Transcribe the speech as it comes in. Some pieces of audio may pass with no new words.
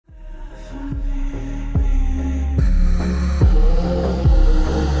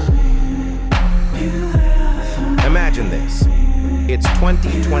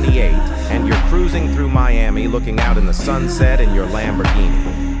2028 and you're cruising through Miami looking out in the sunset in your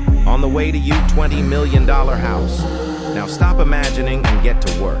Lamborghini. On the way to you $20 million house. Now stop imagining and get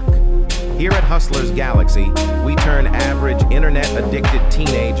to work. Here at Hustlers Galaxy, we turn average internet-addicted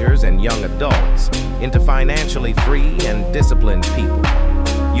teenagers and young adults into financially free and disciplined people.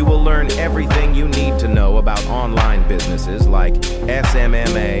 You will learn everything you need to know about online businesses like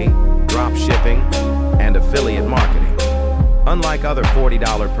SMMA, drop shipping, and affiliate marketing. Unlike other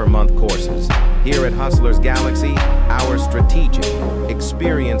 $40 per month courses, here at Hustlers Galaxy, our strategic,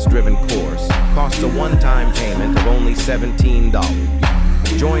 experience-driven course costs a one-time payment of only $17.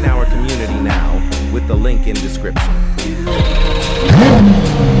 Join our community now with the link in description.